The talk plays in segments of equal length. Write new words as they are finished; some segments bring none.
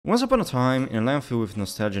Once upon a time, in a land filled with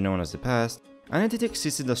nostalgia known as the past, an entity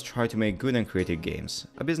existed that tried to make good and creative games,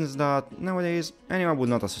 a business that, nowadays, anyone would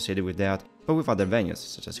not associate with that, but with other venues,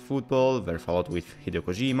 such as football, very followed with Hideo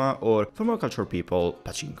Kojima, or, for more cultural people,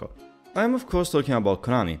 pachinko. I am of course talking about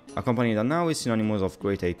Konami, a company that now is synonymous of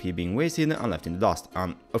great IP being wasted and left in the dust,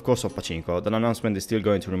 and of course of pachinko, that announcement is still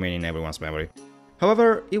going to remain in everyone's memory.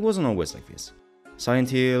 However, it wasn't always like this. Silent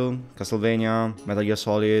Hill, Castlevania, Metal Gear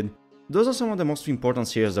Solid, those are some of the most important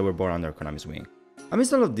series that were born under Konami's wing.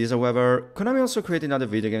 Amidst all of this, however, Konami also created other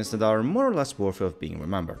video games that are more or less worthy of being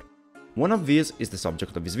remembered. One of these is the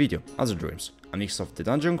subject of this video, Azure Dreams, a mix of the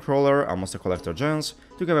dungeon crawler and monster collector genres,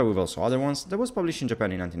 together with also other ones, that was published in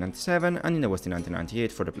Japan in 1997 and in the West in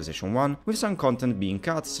 1998 for the PlayStation 1, with some content being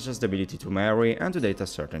cut such as the ability to marry and to date a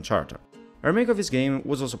certain character. A remake of this game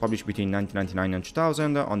was also published between 1999 and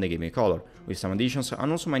 2000 on the Game Boy Color, with some additions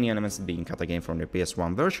and also many elements being cut again from the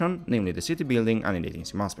PS1 version, namely the city building and the dating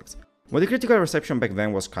sim aspects. While the critical reception back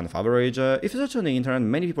then was kind of average, if you search on the internet,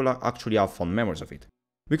 many people actually have fond memories of it.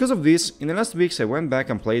 Because of this, in the last weeks I went back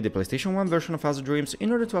and played the PlayStation 1 version of Azure Dreams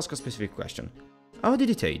in order to ask a specific question. How did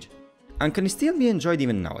it age? And can it still be enjoyed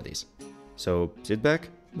even nowadays? So sit back,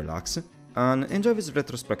 relax, and enjoy this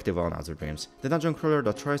retrospective on Azure Dreams, the dungeon crawler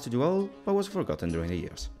that tries to do all but was forgotten during the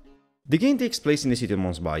years. The game takes place in the city of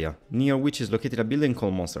Monsbaya, near which is located a building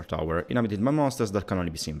called Monster Tower, inhabited by monsters that can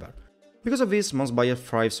only be seen there. Because of this, Monsbaya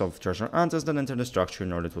thrives off treasure hunters that enter the structure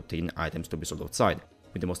in order to obtain items to be sold outside,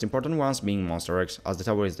 with the most important ones being monster eggs, as the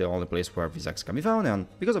tower is the only place where these eggs can be found, and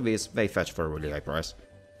because of this, they fetch for a really high price.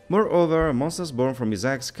 Moreover, monsters born from these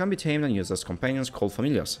eggs can be tamed and used as companions called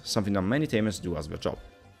familiars, something that many tamers do as their job.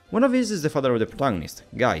 One of these is the father of the protagonist,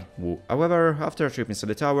 Guy, who, however, after a trip inside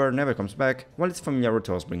the tower, never comes back, while its familiar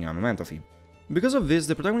returns bringing a memento of him. Because of this,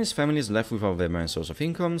 the protagonist's family is left without their main source of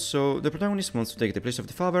income, so the protagonist wants to take the place of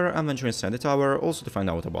the father and venture inside the tower, also to find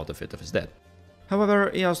out about the fate of his dad.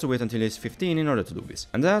 However, he has to wait until he's 15 in order to do this,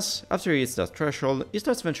 and thus, after he hits that threshold, he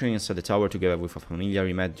starts venturing inside the tower together with a familiar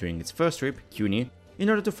he met during its first trip, Cuny, in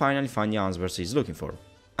order to finally find the answers he's looking for,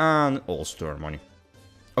 and also to earn money.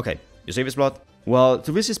 Okay, you see this plot? Well,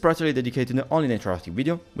 to this is practically dedicated only the interactive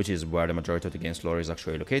video, which is where the majority of the game's lore is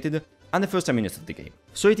actually located, and the first 10 minutes of the game.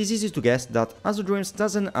 So it is easy to guess that Azure Dreams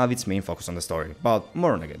doesn't have its main focus on the story, but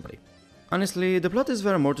more on the gameplay. Honestly, the plot is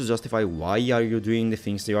there more to justify why are you doing the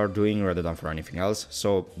things you are doing rather than for anything else,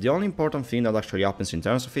 so the only important thing that actually happens in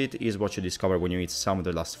terms of it is what you discover when you hit some of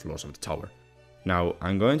the last floors of the tower. Now,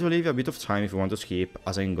 I'm going to leave you a bit of time if you want to skip,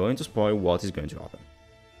 as I'm going to spoil what is going to happen.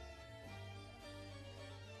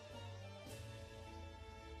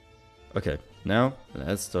 Okay, now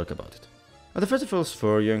let's talk about it. At the 31st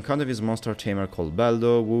floor, you encounter this monster tamer called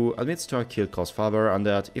Baldo, who admits to have killed Cole's father, and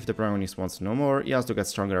that if the protagonist wants to know more, he has to get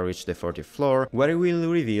stronger and reach the 40th floor, where he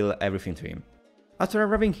will reveal everything to him. After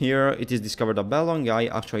arriving here, it is discovered that Baldo and Guy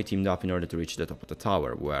actually teamed up in order to reach the top of the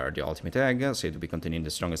tower, where the ultimate egg, said to be containing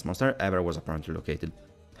the strongest monster ever, was apparently located.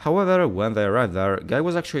 However, when they arrived there, Guy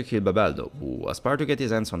was actually killed by Baldo, who aspired to get his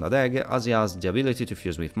hands on that egg as he has the ability to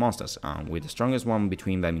fuse with monsters, and with the strongest one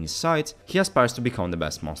between them in his sights, he aspires to become the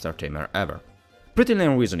best monster tamer ever. Pretty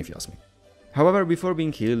lame reason if you ask me. However, before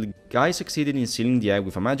being killed, Guy succeeded in sealing the egg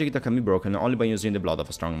with a magic that can be broken only by using the blood of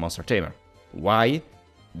a strong monster tamer. Why?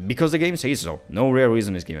 Because the game says so, no real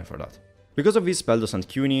reason is given for that. Because of this, Baldo sent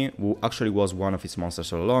Cuny, who actually was one of its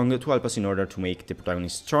monsters all along, to help us in order to make the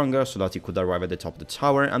protagonist stronger so that he could arrive at the top of the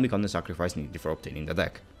tower and become the sacrifice needed for obtaining the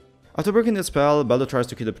deck. After breaking the spell, Baldo tries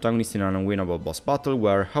to kill the protagonist in an unwinnable boss battle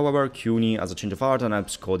where, however, Cuny has a change of heart and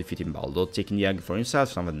helps Cole defeating Baldo, taking the egg for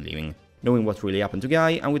himself rather than leaving, knowing what really happened to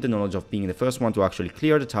Guy and with the knowledge of being the first one to actually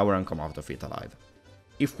clear the tower and come out of it alive.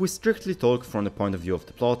 If we strictly talk from the point of view of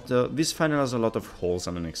the plot, this final has a lot of holes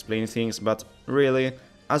and unexplained things, but really,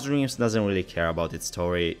 Azure Dreams doesn't really care about its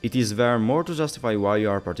story, it is there more to justify why you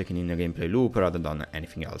are partaking in a gameplay loop rather than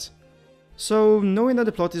anything else. So, knowing that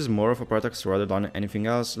the plot is more of a pretext rather than anything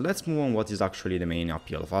else, let's move on what is actually the main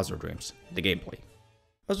appeal of Azure Dreams, the gameplay.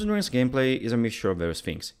 Azure Dreams gameplay is a mixture of various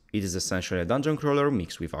things. It is essentially a dungeon crawler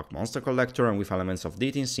mixed with a monster collector and with elements of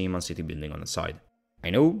dating sim and city building on the side. I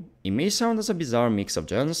know, it may sound as a bizarre mix of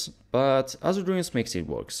genres, but Azure Dreams makes it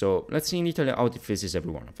work, so let's see in detail how it faces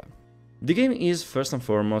every one of them. The game is first and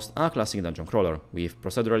foremost a classic dungeon crawler, with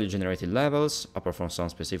procedurally generated levels, apart from some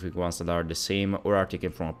specific ones that are the same or are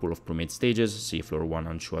taken from a pool of pre-made stages, see floor 1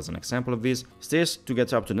 and 2 as an example of this, stairs to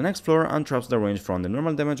get up to the next floor, and traps that range from the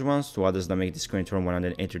normal damage ones to others that make the screen turn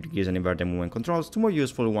 180 degrees and invert the movement controls to more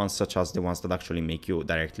useful ones such as the ones that actually make you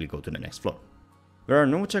directly go to the next floor. There are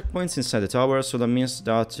no checkpoints inside the tower, so that means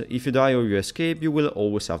that if you die or you escape, you will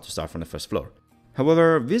always have to start from the first floor.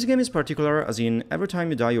 However, this game is particular as in every time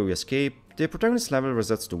you die or you escape, the protagonist's level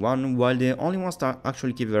resets to 1, while the only ones that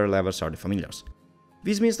actually keep their levels are the familiars.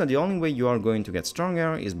 This means that the only way you are going to get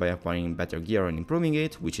stronger is by acquiring better gear and improving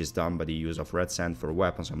it, which is done by the use of red sand for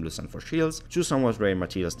weapons and blue sand for shields, two somewhat rare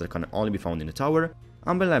materials that can only be found in the tower,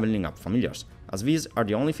 and by leveling up familiars, as these are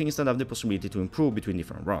the only things that have the possibility to improve between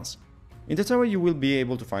different runs. In the tower you will be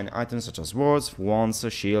able to find items such as swords, wands,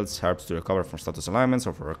 shields, herbs to recover from status alignments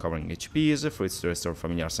or for recovering HPs, fruits to restore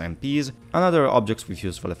familiars MPs, and other objects with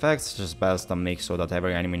useful effects such as bells that make so that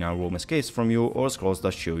every enemy in a room escapes from you, or scrolls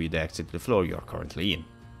that show you the exit to the floor you are currently in.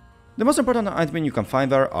 The most important item you can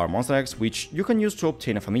find there are monster eggs, which you can use to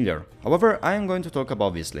obtain a familiar. However, I am going to talk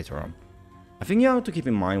about this later on. A thing you have to keep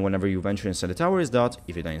in mind whenever you venture inside the tower is that,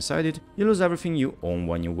 if you die inside it, you lose everything you own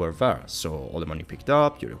when you were there, so all the money you picked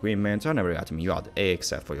up, your equipment, and every item you had,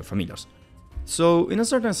 except for your familiars. So, in a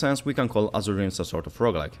certain sense, we can call Azure Dreams a sort of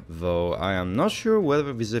roguelike, though I am not sure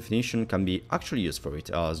whether this definition can be actually used for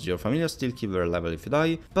it, as your familiars still keep their level if you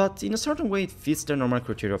die, but in a certain way it fits the normal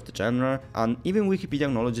criteria of the genre, and even Wikipedia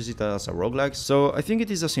acknowledges it as a roguelike, so I think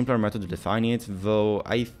it is a simpler method to define it, though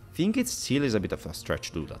I think it still is a bit of a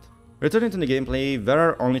stretch to do that. Returning to the gameplay, there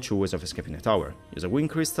are only two ways of escaping the tower. Use a wind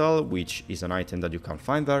crystal, which is an item that you can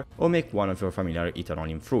find there, or make one of your familiar eat an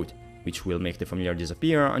onion fruit, which will make the familiar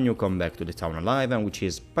disappear and you come back to the town alive, and which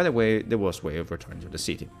is, by the way, the worst way of returning to the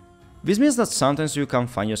city. This means that sometimes you can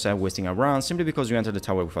find yourself wasting a run simply because you entered the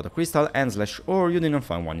tower without a crystal and / or you didn't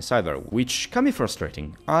find one inside there, which can be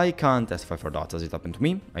frustrating. I can't testify for that as it happened to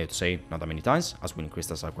me, I have to say not that many times, as wind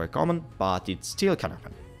crystals are quite common, but it still can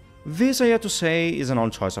happen. This, I have to say, is an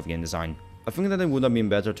odd choice of game design. I think that it would have been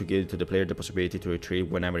better to give to the player the possibility to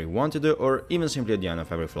retrieve whenever he wanted or even simply at the end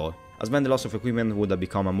of every floor, as then the loss of equipment would have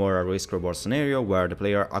become a more risk-reward scenario where the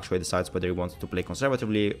player actually decides whether he wants to play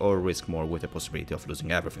conservatively or risk more with the possibility of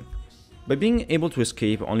losing everything. By being able to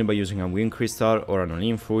escape only by using a wind crystal or an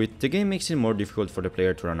onion fruit, the game makes it more difficult for the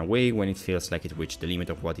player to run away when it feels like it reached the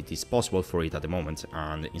limit of what it is possible for it at the moment,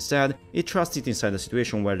 and instead, it trusts it inside a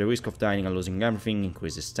situation where the risk of dying and losing everything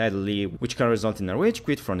increases steadily, which can result in a rage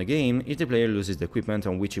quit from the game if the player loses the equipment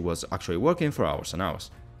on which he was actually working for hours and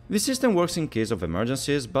hours. This system works in case of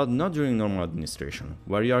emergencies, but not during normal administration,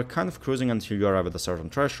 where you are kind of cruising until you arrive at a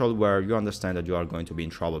certain threshold where you understand that you are going to be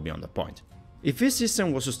in trouble beyond that point. If this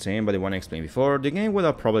system was sustained by the one I explained before, the game would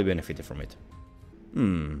have probably benefited from it.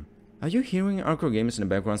 Are you hearing hardcore gamers in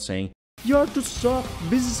the background saying, "You are too soft,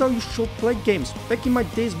 this is how you should play games, back in my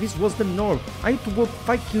days this was the norm, I had to walk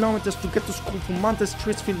 5 kilometers to get to school through mountain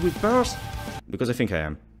streets filled with bears"? Because I think I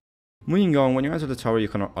am. Moving on, when you enter the tower you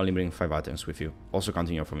can only bring 5 items with you, also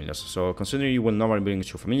counting your familiars, so considering you will normally bring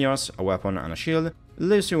 2 familiars, a weapon and a shield, it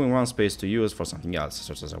leaves you in one space to use for something else,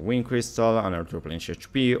 such as a wind crystal, an herb to replenish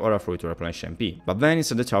HP, or a fruit to replenish MP, but then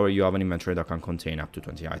inside the tower you have an inventory that can contain up to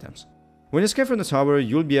 20 items. When you escape from the tower,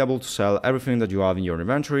 you'll be able to sell everything that you have in your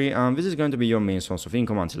inventory, and this is going to be your main source of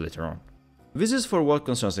income until later on. This is for what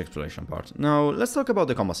concerns the exploration part. Now, let's talk about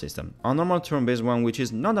the combat system, a normal turn-based one which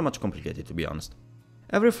is not that much complicated to be honest.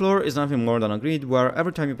 Every floor is nothing more than a grid where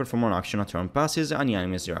every time you perform an action a turn passes and the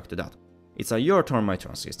enemies react to that. It's a your turn my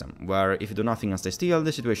turn system, where if you do nothing and stay still,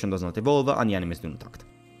 the situation does not evolve and the enemies do not act.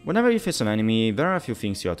 Whenever you face an enemy, there are a few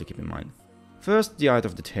things you have to keep in mind. First, the height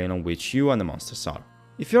of the tail on which you and the monsters are.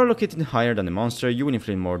 If you are located higher than the monster, you will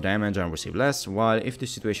inflict more damage and receive less, while if the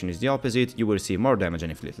situation is the opposite, you will receive more damage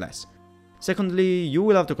and inflict less. Secondly, you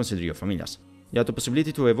will have to consider your familiars. You have the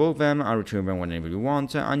possibility to evoke them and retrieve them whenever you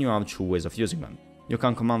want, and you have 2 ways of using them. You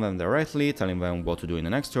can command them directly, telling them what to do in the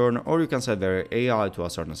next turn, or you can set their AI to a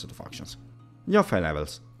certain set of actions. You have 5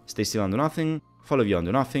 levels: stay still and do nothing, follow you and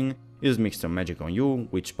do nothing, use mixture magic on you,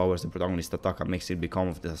 which powers the protagonist attack and makes it become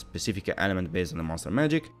of the specific element based on the monster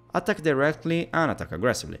magic, attack directly and attack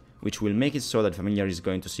aggressively, which will make it so that the familiar is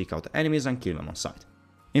going to seek out enemies and kill them on sight.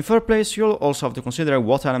 In third place, you'll also have to consider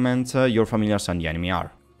what element your familiars and the enemy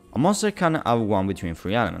are. A monster can have one between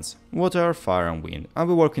 3 elements: water, fire and wind, and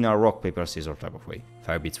will work in a rock, paper, scissors type of way.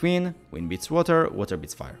 Fire beats wind beats water, water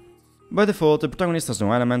beats fire. By default, the protagonist has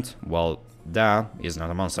no element, well, duh, is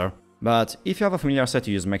not a monster. But if you have a familiar set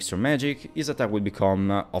to use mixture magic, his attack will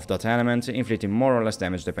become of that element, inflicting more or less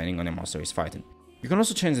damage depending on the monster he's fighting. You can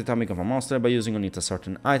also change the timing of a monster by using on it a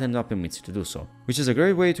certain item that permits you to do so, which is a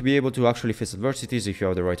great way to be able to actually face adversities if you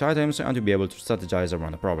have the right items and to be able to strategize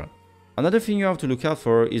around a problem. Another thing you have to look out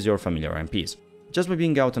for is your familiar MPs. Just by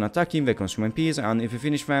being out and attacking, they consume MPs, and if you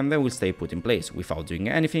finish them, they will stay put in place without doing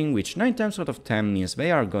anything, which 9 times out of 10 means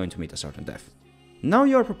they are going to meet a certain death. Now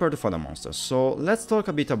you are prepared to fight a monster, so let's talk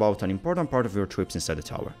a bit about an important part of your trips inside the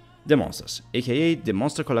tower: the monsters, aka the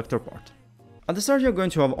monster collector part. At the start you are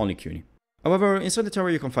going to have only Kuni. However, inside the tower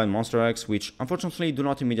you can find monster eggs, which unfortunately do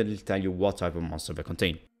not immediately tell you what type of monster they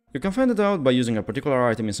contain. You can find it out by using a particular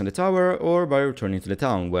item inside the tower or by returning to the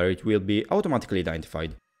town, where it will be automatically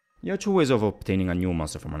identified. You have two ways of obtaining a new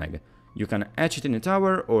monster from an egg. You can hatch it in the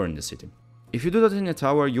tower or in the city. If you do that in the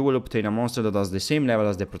tower, you will obtain a monster that does the same level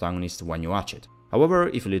as the protagonist when you hatch it. However,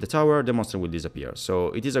 if you leave the tower, the monster will disappear, so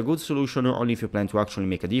it is a good solution only if you plan to actually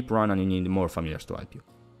make a deep run and you need more familiars to help you.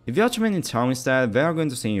 If you hatch them in town instead, they are going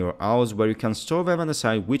to stay in your house, where you can store them and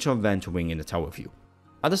decide which of them to bring in the tower with you.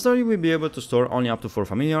 At the start, you will be able to store only up to 4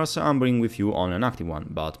 familiars and bring with you only an active one,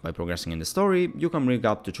 but by progressing in the story, you can bring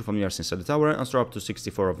up to 2 familiars inside the tower and store up to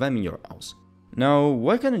 64 of them in your house. Now,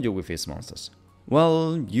 what can you do with these monsters?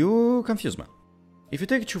 Well, you can fuse them. If you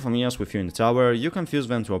take 2 familiars with you in the tower, you can fuse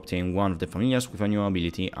them to obtain one of the familiars with a new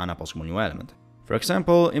ability and a possible new element. For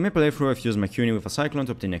example, in my playthrough I fused my Cuny with a Cyclone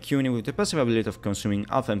to obtain a Cuny with the passive ability of consuming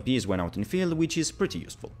Alpha MPs when out in the field, which is pretty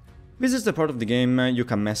useful. This is the part of the game you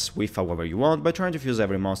can mess with however you want by trying to fuse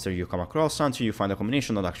every monster you come across until you find a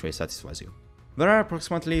combination that actually satisfies you. There are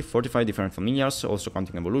approximately 45 different familiars, also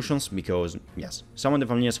counting evolutions, because yes, some of the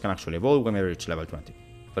familiars can actually evolve when they reach level 20.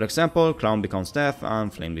 For example, Clown becomes Death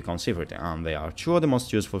and Flame becomes Secret, and they are 2 of the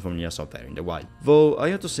most useful familiars out there in the wild. Though I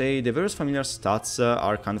have to say, the various familiar stats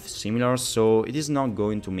are kind of similar, so it is not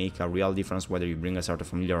going to make a real difference whether you bring a certain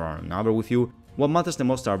familiar or another with you. What matters the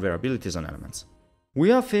most are their abilities and elements. We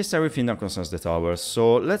have faced everything that concerns the tower,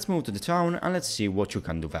 so let's move to the town and let's see what you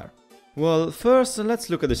can do there. Well, first let's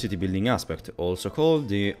look at the city building aspect, also called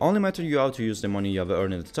the only method you have to use the money you have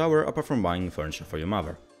earned in the tower apart from buying furniture for your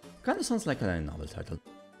mother. Kinda sounds like a novel title.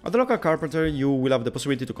 As a local carpenter, you will have the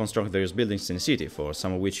possibility to construct various buildings in the city, for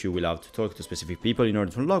some of which you will have to talk to specific people in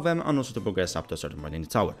order to unlock them and also to progress up to a certain point in the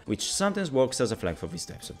tower, which sometimes works as a flag for these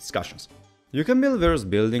types of discussions. You can build various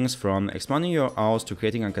buildings, from expanding your house to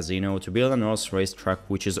creating a casino to build an horse racetrack,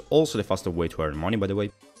 which is also the fastest way to earn money, by the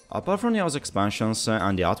way. Apart from the house expansions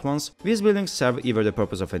and the add-ons, these buildings serve either the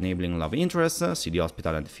purpose of enabling love interests, see the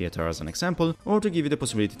hospital and the theater as an example, or to give you the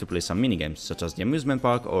possibility to play some minigames, such as the amusement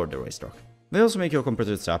park or the racetrack. They also make your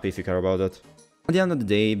competitors happy if you care about it. At the end of the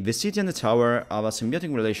day, the city and the tower have a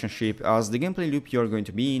symbiotic relationship, as the gameplay loop you are going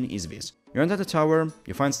to be in is this. You enter the tower,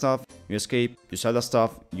 you find stuff, you escape, you sell that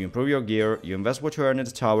stuff, you improve your gear, you invest what you earn in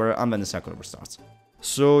the tower, and then the cycle restarts.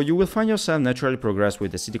 So you will find yourself naturally progress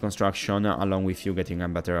with the city construction, along with you getting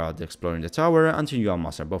better at exploring the tower until you have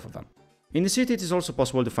mastered both of them. In the city, it is also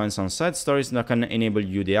possible to find some side stories that can enable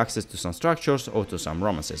you the access to some structures or to some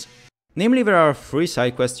romances. Namely, there are 3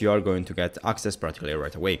 side quests you are going to get access practically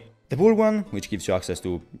right away. The pool one, which gives you access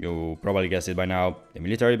to, you probably guessed it by now, the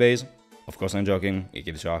military base. Of course I'm joking, it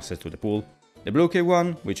gives you access to the pool. The blue cave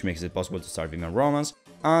one, which makes it possible to start women romance.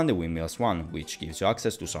 And the windmills one, which gives you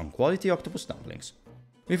access to some quality octopus dumplings.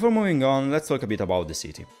 Before moving on, let's talk a bit about the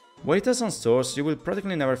city. While it has some stores, you will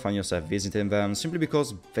practically never find yourself visiting them simply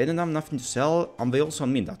because they don't have nothing to sell and they also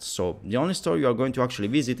admit that, so the only store you are going to actually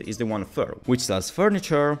visit is the one Fur, which sells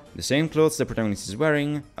furniture, the same clothes the protagonist is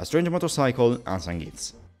wearing, a strange motorcycle and some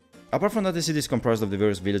gifts. Apart from that, the city is comprised of the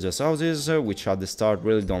various villagers' houses, which at the start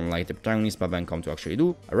really don't like the protagonist but then come to actually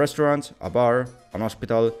do, a restaurant, a bar, an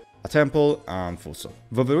hospital, a temple and full stop.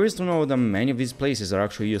 Though there is to know that many of these places are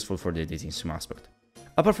actually useful for the dating sim aspect.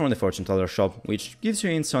 Apart from the fortune teller shop, which gives you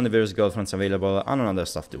hints on the various girlfriends available and on other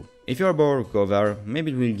stuff too. If you are bored, go there,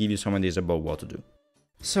 maybe it will give you some ideas about what to do.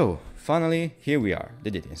 So, finally, here we are,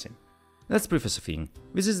 the dating sim. Let's preface a thing.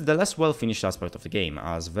 This is the less well finished aspect of the game,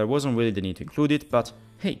 as there wasn't really the need to include it, but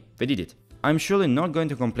hey, they did it. I'm surely not going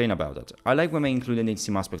to complain about it. I like when they include the dating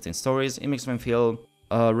sim aspects in stories, it makes them feel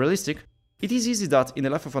realistic. It is easy that in the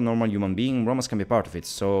life of a normal human being, romance can be part of it,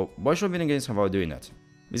 so why should video games avoid doing that?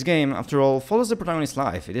 This game, after all, follows the protagonist's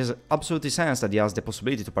life. It is absolutely sense that he has the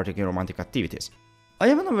possibility to partake in romantic activities. I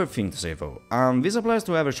have another thing to say though, and this applies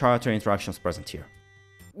to every character interactions present here.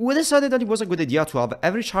 We decided that it was a good idea to have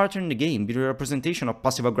every character in the game be a representation of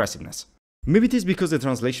passive aggressiveness. Maybe it is because the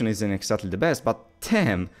translation isn't exactly the best, but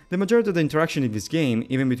damn, the majority of the interaction in this game,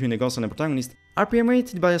 even between the ghost and the protagonist, are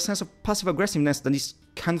permeated by a sense of passive aggressiveness that is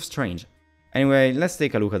kind of strange. Anyway, let's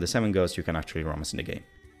take a look at the 7 ghosts you can actually romance in the game.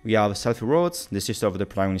 We have Selfie Rhodes, the sister of the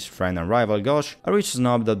protagonist's friend and rival Gosh, a rich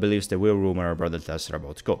snob that believes the real rumor her brother tells her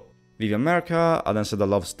about to go. Vivian Merca, a dancer that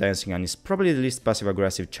loves dancing and is probably the least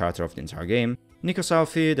passive-aggressive character of the entire game. Nico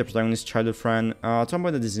Southey, the protagonist's childhood friend, a tomboy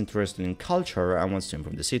that is interested in culture and wants to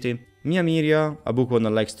improve the city. Mia Miria, a bookworm that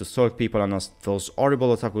likes to stalk people and has those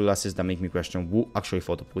horrible otaku glasses that make me question who actually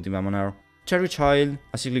thought of putting them on her. Cherry Child,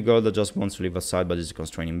 a sickly girl that just wants to live outside but is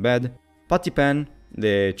constrained in bed. Patty Pen,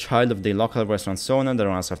 the child of the local restaurant owner that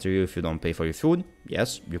runs after you if you don't pay for your food.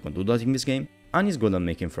 Yes, you can do that in this game. And is good at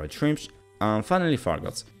making fried shrimps. And finally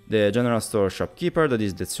Fargots, the general store shopkeeper that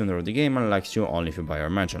is the tuner of the game and likes you only if you buy her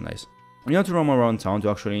merchandise. You have to roam around town to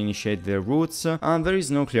actually initiate their routes, and there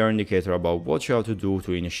is no clear indicator about what you have to do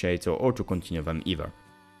to initiate or to continue them either.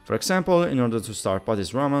 For example, in order to start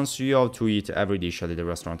Patty's Ramens, you have to eat every dish at the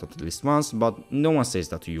restaurant at least once, but no one says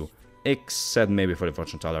that to you, except maybe for the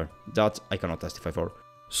fortune teller. That I cannot testify for.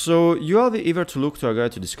 So you have either to look to a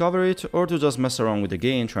guide to discover it, or to just mess around with the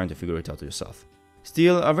game trying to figure it out yourself.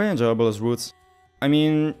 Still, are they enjoyable as routes? I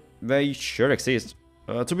mean, they sure exist.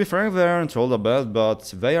 To be frank, they aren't all that bad,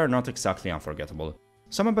 but they are not exactly unforgettable.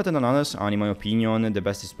 Some are better than others, and in my opinion, the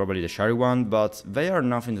best is probably the Shari one, but they are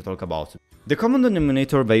nothing to talk about. The common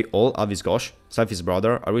denominator they all have is Gosh, Sylphie's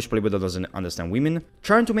brother, a rich playboy that doesn't understand women,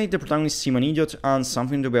 trying to make the protagonist seem an idiot and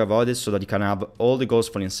something to be avoided so that he can have all the goals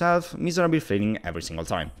for himself, miserably failing every single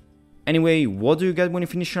time. Anyway, what do you get when you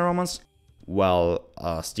finish a romance? Well,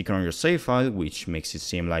 a sticker on your save file, which makes it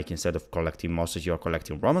seem like instead of collecting monsters you are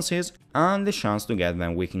collecting romances, and the chance to get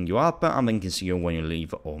them waking you up and then kissing you when you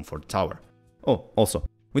leave home for the tower. Oh, also,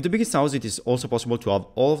 with the biggest house it is also possible to have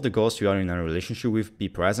all of the ghosts you are in a relationship with be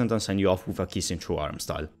present and send you off with a kissing through arm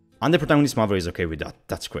style. And the protagonist's mother is okay with that,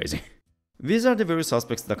 that's crazy. These are the various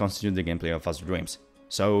aspects that constitute the gameplay of Azure Dreams.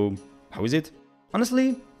 So, how is it?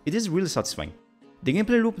 Honestly, it is really satisfying. The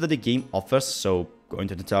gameplay loop that the game offers, so going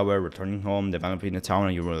to the tower, returning home, developing the town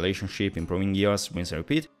and your relationship, improving gears, rinse and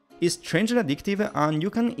repeat, is strangely addictive and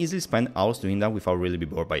you can easily spend hours doing that without really be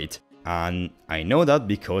bored by it. And I know that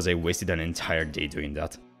because I wasted an entire day doing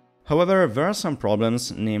that. However, there are some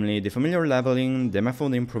problems, namely the familiar leveling, the method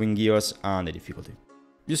of improving gears, and the difficulty.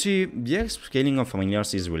 You see, the scaling of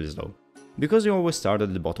familiars is really slow. Because you always start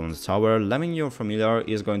at the bottom of the tower, leveling your familiar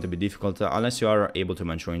is going to be difficult unless you are able to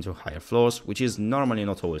venture into higher floors, which is normally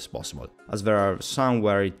not always possible, as there are some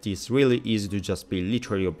where it is really easy to just be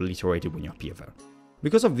literally obliterated when you appear there.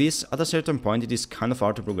 Because of this, at a certain point it is kind of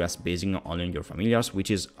hard to progress based only on your familiars, which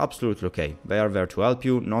is absolutely okay, they are there to help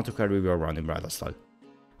you, not to carry you around in bridal style.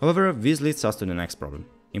 However, this leads us to the next problem,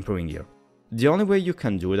 improving gear. The only way you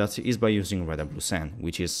can do that is by using red and blue sand,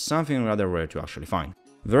 which is something rather rare to actually find.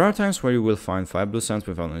 There are times where you will find 5 blue sands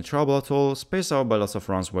without any trouble at all, spaced out by lots of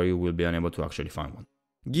runs where you will be unable to actually find one.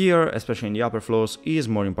 Gear, especially in the upper floors, is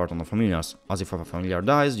more important than familiars, as if a familiar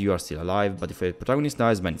dies, you are still alive, but if a protagonist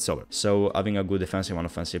dies, then it's over. So having a good defensive and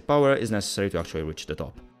offensive power is necessary to actually reach the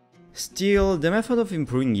top. Still, the method of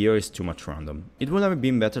improving gear is too much random. It would have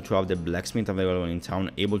been better to have the blacksmith available in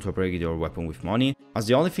town able to upgrade your weapon with money, as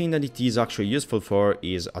the only thing that it is actually useful for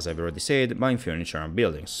is, as I've already said, buying furniture and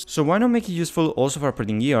buildings. So why not make it useful also for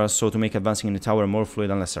upgrading gear, so to make advancing in the tower more fluid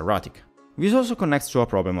and less erratic? This also connects to a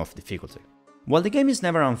problem of difficulty. While the game is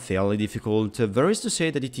never unfairly difficult, there is to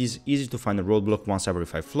say that it is easy to find a roadblock once every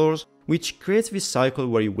 5 floors, which creates this cycle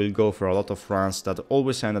where you will go for a lot of runs that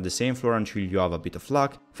always end at the same floor until you have a bit of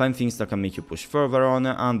luck, find things that can make you push further on,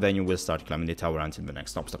 and then you will start climbing the tower until the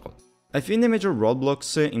next obstacle. I think the major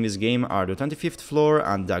roadblocks in this game are the 25th floor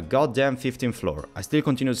and the goddamn 15th floor. I still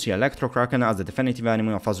continue to see Electro Kraken as the definitive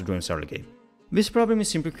enemy of Azure Dreams early game. This problem is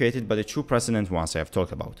simply created by the two precedent ones I have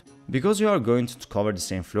talked about. Because you are going to cover the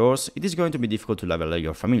same floors, it is going to be difficult to level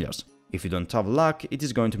your familiars. If you don't have luck, it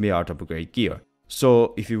is going to be hard to upgrade gear.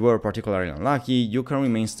 So, if you were particularly unlucky, you can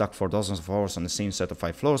remain stuck for dozens of hours on the same set of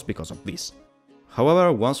 5 floors because of this.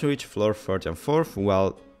 However, once you reach floor 30 and 4th,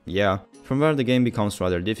 well, yeah, from there the game becomes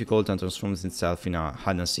rather difficult and transforms itself in a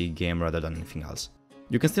hide-and-seek game rather than anything else.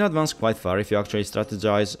 You can still advance quite far if you actually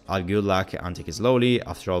strategize, have good luck and take it slowly.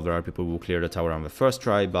 After all, there are people who clear the tower on the first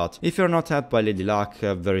try, but if you're not helped by Lady Luck,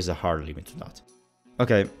 there is a hard limit to that.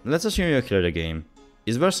 Okay, let's assume you clear the game.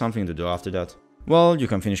 Is there something to do after that? Well, you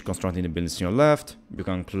can finish constructing the buildings to your left, you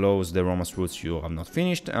can close the romance routes you have not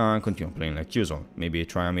finished, and continue playing like usual. Maybe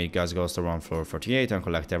try and make Gas Ghost around floor 38 and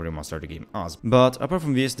collect every monster the game has. But apart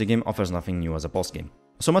from this, the game offers nothing new as a post game.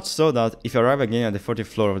 So much so that if you arrive again at the 40th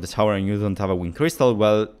floor of the tower and you don't have a wind crystal,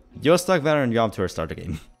 well, you're stuck there and you have to restart the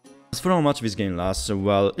game. As for how much this game lasts,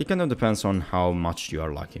 well, it kind of depends on how much you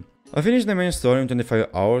are lucky. I finished the main story in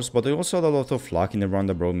 25 hours, but I also had a lot of luck in the run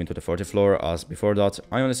that brought me to the 40th floor, as before that,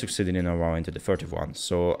 I only succeeded in a run into the 30th one,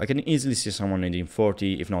 so I can easily see someone needing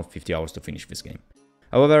 40, if not 50 hours to finish this game.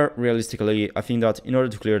 However, realistically, I think that in order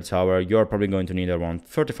to clear the tower, you are probably going to need around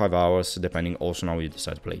 35 hours, depending also on how you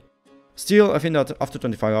decide to play. Still, I think that after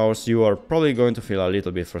 25 hours, you are probably going to feel a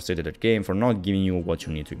little bit frustrated at the game for not giving you what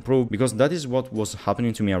you need to improve, because that is what was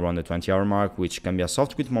happening to me around the 20-hour mark, which can be a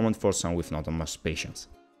soft quit moment for some with not much patience.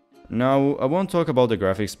 Now, I won't talk about the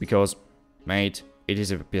graphics because, mate, it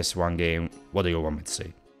is a PS1 game, what do you want me to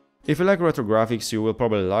say? If you like retro graphics, you will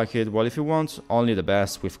probably like it, while if you want only the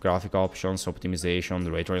best with graphic options, optimization,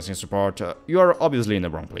 ray tracing support, you are obviously in the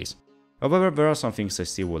wrong place. However, there are some things I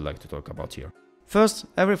still would like to talk about here. First,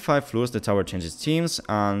 every 5 floors the tower changes themes,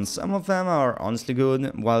 and some of them are honestly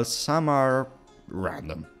good, while some are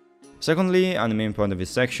random. Secondly, and the main point of this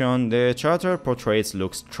section, the character portraits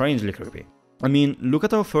look strangely creepy. I mean, look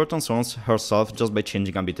at how Fur transforms herself just by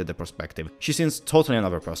changing a bit the perspective. She seems totally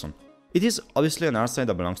another person. It is obviously an art style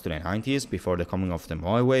that belongs to the 90s, before the coming of the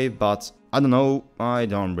mobile wave, but I don't know, I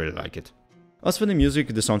don't really like it. As for the music,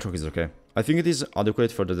 the soundtrack is okay. I think it is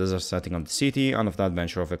adequate for the desert setting of the city and of the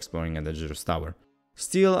adventure of exploring a dangerous tower.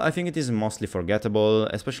 Still, I think it is mostly forgettable,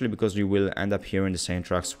 especially because you will end up hearing the same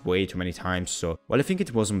tracks way too many times, so while I think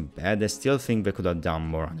it wasn't bad, I still think they could have done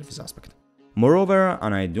more under this aspect. Moreover,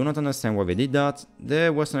 and I do not understand why they did that, the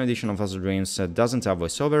Western edition of Azure Dreams doesn't have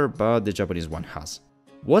voiceover, but the Japanese one has.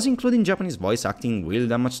 Was including Japanese voice acting really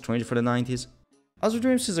that much strange for the 90s? Azure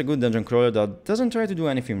Dreams is a good dungeon crawler that doesn't try to do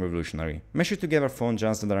anything revolutionary, meshes together phone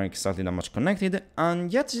gens that aren't exactly that much connected,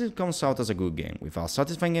 and yet it comes out as a good game, with a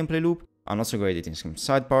satisfying gameplay loop, a not so great eating sim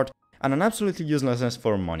side part, and an absolutely uselessness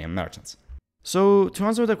for money and merchants. So, to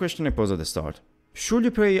answer the question I posed at the start, should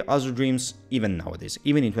you play Azure Dreams even nowadays,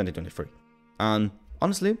 even in 2023? And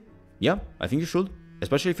honestly, yeah, I think you should,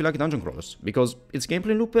 especially if you like dungeon crawlers, because its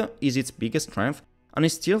gameplay loop is its biggest strength, and I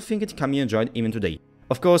still think it can be enjoyed even today.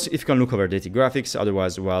 Of course, if you can look over dated graphics,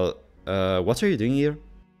 otherwise, well, what are you doing here?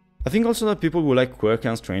 I think also that people who like quirky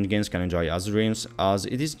and strange games can enjoy Azure Dreams, as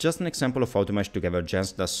it is just an example of how to mesh together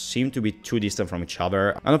gens that seem to be too distant from each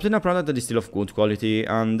other, and obtain a product that is still of good quality,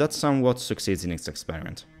 and that somewhat succeeds in its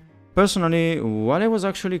experiment. Personally, while I was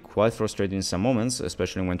actually quite frustrated in some moments,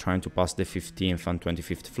 especially when trying to pass the 15th and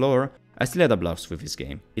 25th floor, I still had a blast with this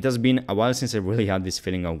game. It has been a while since I really had this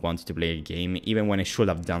feeling of wanting to play a game, even when I should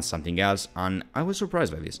have done something else, and I was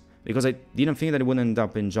surprised by this, because I didn't think that I would end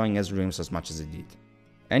up enjoying Azure Dreams as much as I did.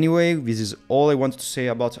 Anyway, this is all I wanted to say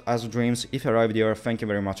about Azure Dreams. If you arrived here, thank you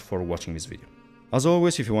very much for watching this video. As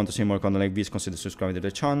always, if you want to see more content like this, consider subscribing to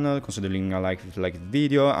the channel, consider leaving a like if you like the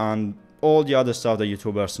video, and all the other stuff that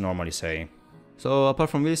YouTubers normally say. So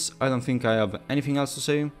apart from this, I don't think I have anything else to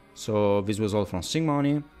say, so this was all from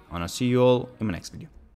SigmaOni, and I'll see you all in my next video.